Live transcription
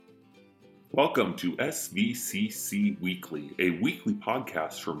Welcome to SVCC Weekly, a weekly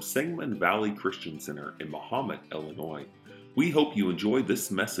podcast from Sangamon Valley Christian Center in Mahomet, Illinois. We hope you enjoy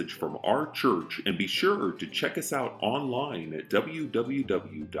this message from our church and be sure to check us out online at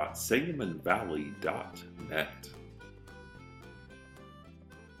www.sangamonvalley.net.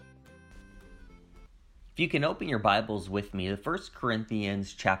 If you can open your Bibles with me to 1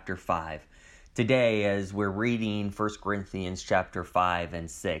 Corinthians chapter 5. Today, as we're reading 1 Corinthians chapter 5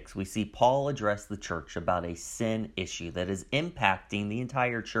 and 6, we see Paul address the church about a sin issue that is impacting the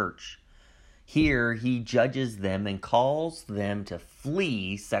entire church. Here, he judges them and calls them to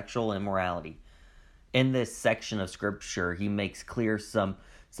flee sexual immorality. In this section of Scripture, he makes clear some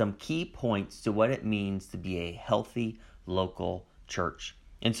key points to what it means to be a healthy local church.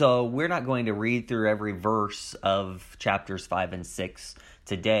 And so we're not going to read through every verse of chapters 5 and 6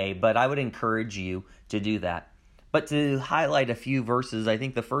 today, but I would encourage you to do that. But to highlight a few verses, I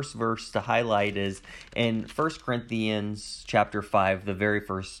think the first verse to highlight is in 1 Corinthians chapter 5, the very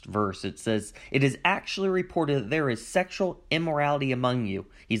first verse. It says, "It is actually reported that there is sexual immorality among you."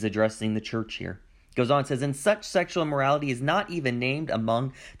 He's addressing the church here. Goes on, says, "And such sexual immorality is not even named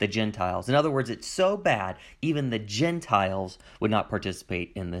among the Gentiles." In other words, it's so bad, even the Gentiles would not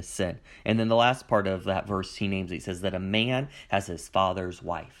participate in this sin. And then the last part of that verse he names, he says that a man has his father's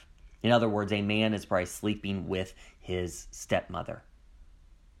wife. In other words, a man is probably sleeping with his stepmother.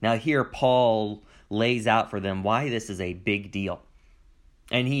 Now here, Paul lays out for them why this is a big deal.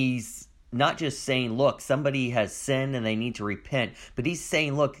 And he's not just saying, look, somebody has sinned and they need to repent, but he's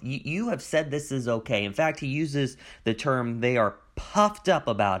saying, look, you have said this is okay. In fact, he uses the term, they are puffed up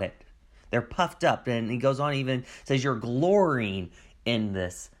about it. They're puffed up. And he goes on, even says, you're glorying in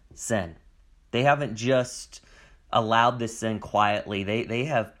this sin. They haven't just allowed this sin quietly. They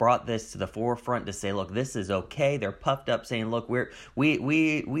have brought this to the forefront to say, look, this is okay. They're puffed up saying, look, we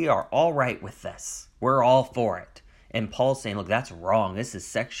are all right with this. We're all for it. And Paul's saying, look, that's wrong. This is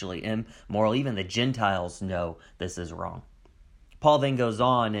sexually immoral. Even the Gentiles know this is wrong. Paul then goes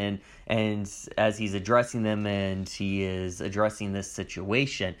on, and as he's addressing them and he is addressing this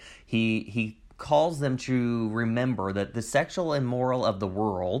situation, he calls them to remember that the sexual immoral of the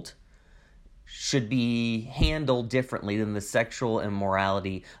world should be handled differently than the sexual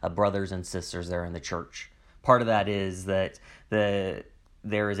immorality of brothers and sisters there in the church. Part of that is that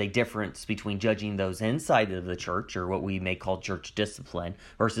there is a difference between judging those inside of the church, or what we may call church discipline,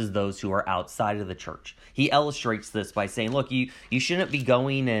 versus those who are outside of the church. He illustrates this by saying, look, you shouldn't be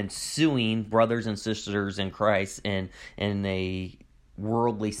going and suing brothers and sisters in Christ in a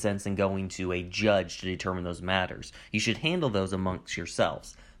worldly sense and going to a judge to determine those matters. You should handle those amongst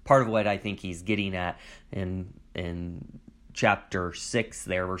yourselves. Part of what I think he's getting at in chapter 6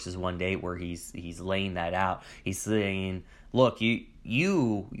 there, verses 1 to 8, where he's laying that out. He's saying, look, you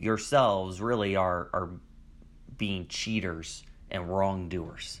yourselves really are being cheaters and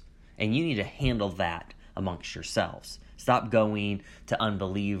wrongdoers. And you need to handle that amongst yourselves. Stop going to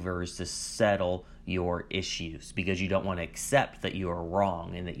unbelievers to settle your issues because you don't want to accept that you are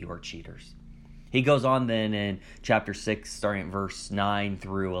wrong and that you are cheaters. He goes on then in chapter 6, starting at verse 9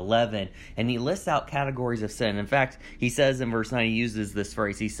 through 11, and he lists out categories of sin. In fact, he says in verse 9, he uses this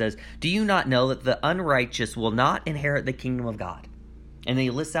phrase. He says, "Do you not know that the unrighteous will not inherit the kingdom of God?" And then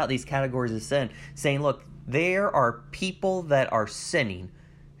he lists out these categories of sin, saying, look, there are people that are sinning.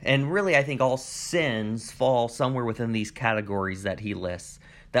 And really, I think all sins fall somewhere within these categories that he lists,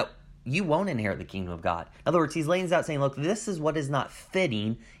 that you won't inherit the kingdom of God. In other words, he's laying this out saying, look, this is what is not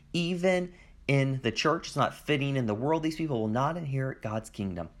fitting even in the church. It's not fitting in the world. These people will not inherit God's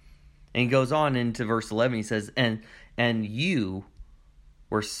kingdom. And he goes on into verse 11. He says, and you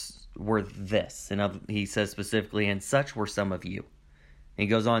were this. And he says specifically, and such were some of you. And he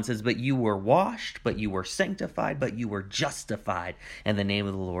goes on and says, but you were washed, but you were sanctified, but you were justified in the name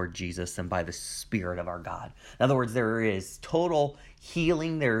of the Lord Jesus and by the Spirit of our God. In other words, there is total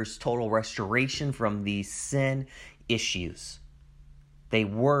healing. There's total restoration from these sin issues. They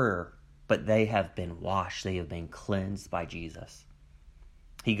were, but they have been washed. They have been cleansed by Jesus.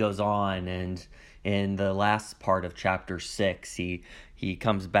 He goes on, and in the last part of chapter 6, he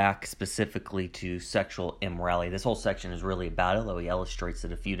comes back specifically to sexual immorality. This whole section is really about it, although he illustrates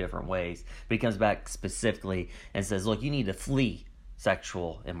it a few different ways. But he comes back specifically and says, look, you need to flee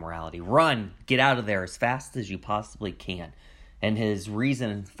sexual immorality. Run, get out of there as fast as you possibly can. And his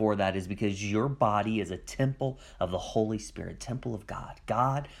reason for that is because your body is a temple of the Holy Spirit, temple of God.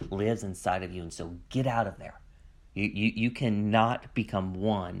 God lives inside of you, and so get out of there. You cannot become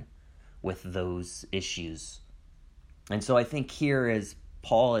one with those issues. And so I think here, as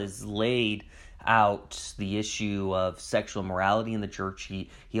Paul has laid out the issue of sexual immorality in the church,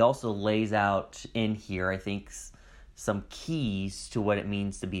 he also lays out in here, I think, some keys to what it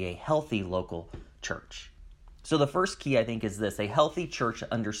means to be a healthy local church. So the first key, I think, is this: a healthy church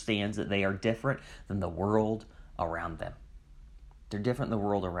understands that they are different than the world around them. They're different than the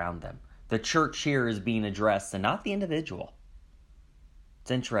world around them. The church here is being addressed and not the individual.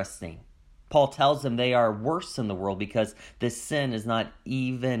 It's interesting. Paul tells them they are worse than the world because this sin is not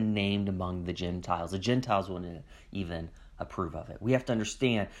even named among the Gentiles. The Gentiles wouldn't even approve of it. We have to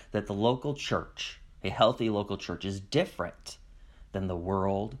understand that the local church, a healthy local church, is different than the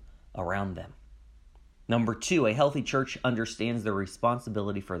world around them. Number two, a healthy church understands their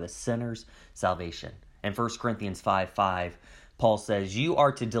responsibility for the sinner's salvation. In 1 Corinthians 5:5, Paul says, "You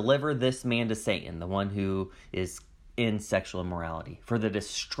are to deliver this man to Satan," the one who is in sexual immorality, "for the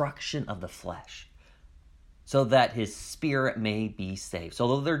destruction of the flesh, so that his spirit may be saved." So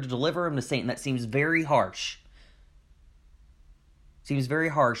although they're to deliver him to Satan, that seems very harsh.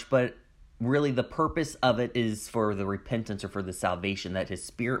 But really the purpose of it is for the repentance or for the salvation, that his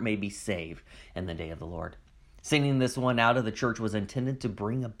spirit may be saved in the day of the Lord. Sending this one out of the church was intended to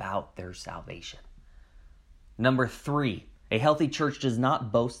bring about their salvation. Number three, a healthy church does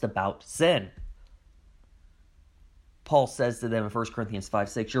not boast about sin. Paul says to them in 1 Corinthians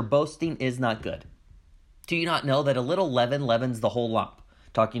 5:6, "Your boasting is not good. Do you not know that a little leaven leavens the whole lump?"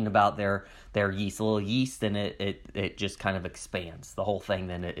 Talking about their yeast, a little yeast, and it just kind of expands. The whole thing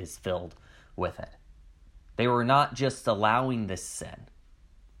then is filled with it. They were not just allowing this sin,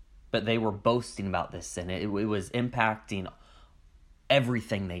 but they were boasting about this sin. It was impacting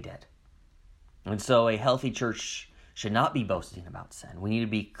everything they did. And so a healthy church should not be boasting about sin. We need to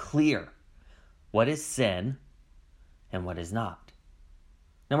be clear what is sin and what is not.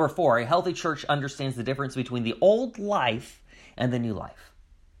 Number four, a healthy church understands the difference between the old life and the new life.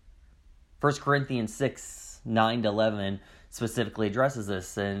 1 Corinthians 6:9-11 specifically addresses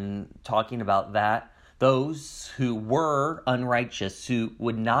this, and talking about that, those who were unrighteous, who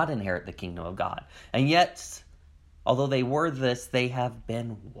would not inherit the kingdom of God. And yet, although they were this, they have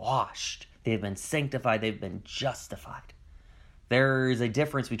been washed. They have been sanctified. They've been justified. There is a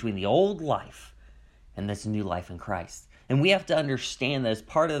difference between the old life and this new life in Christ. And we have to understand that as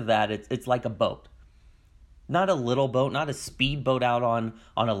part of that, it's like a boat. Not a little boat, not a speedboat out on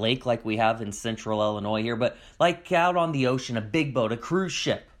a lake like we have in central Illinois here, but like out on the ocean, a big boat, a cruise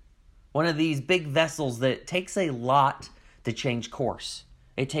ship. One of these big vessels that takes a lot to change course.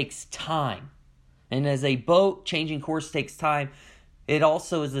 It takes time. And as a boat changing course takes time, it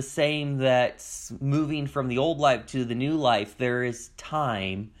also is the same that moving from the old life to the new life, there is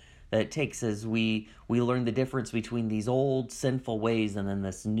time that it takes as we learn the difference between these old sinful ways and then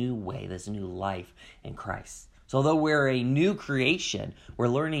this new way, this new life in Christ. So although we're a new creation, we're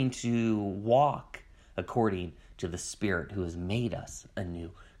learning to walk according to the Spirit who has made us a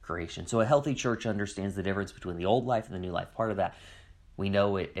new creation. So a healthy church understands the difference between the old life and the new life. Part of that, we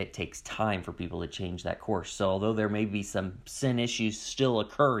know it takes time for people to change that course. So although there may be some sin issues still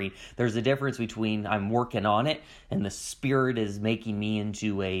occurring, there's a difference between I'm working on it and the Spirit is making me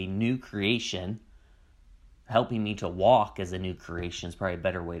into a new creation, helping me to walk as a new creation is probably a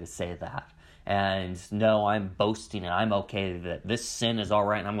better way to say that. And no, I'm boasting and I'm okay that this sin is all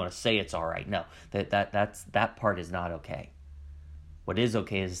right and I'm going to say it's all right. No, that part is not okay. What is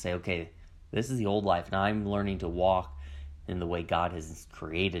okay is to say, okay, this is the old life. Now I'm learning to walk in the way God has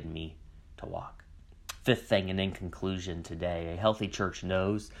created me to walk. Fifth thing, and in conclusion today, a healthy church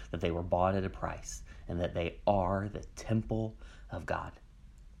knows that they were bought at a price and that they are the temple of God.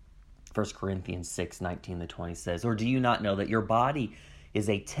 1 Corinthians 6:19-20 says, "Or do you not know that your body is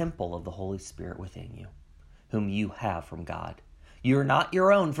a temple of the Holy Spirit within you, whom you have from God? You are not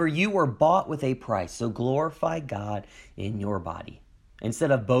your own, for you were bought with a price. So glorify God in your body."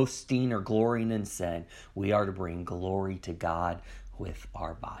 Instead of boasting or glorying in sin, we are to bring glory to God with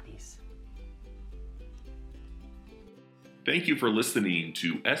our bodies. Thank you for listening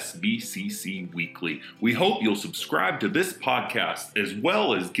to SBCC Weekly. We hope you'll subscribe to this podcast as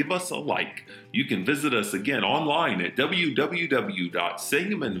well as give us a like. You can visit us again online at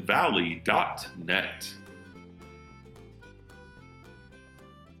www.sangamonvalley.net.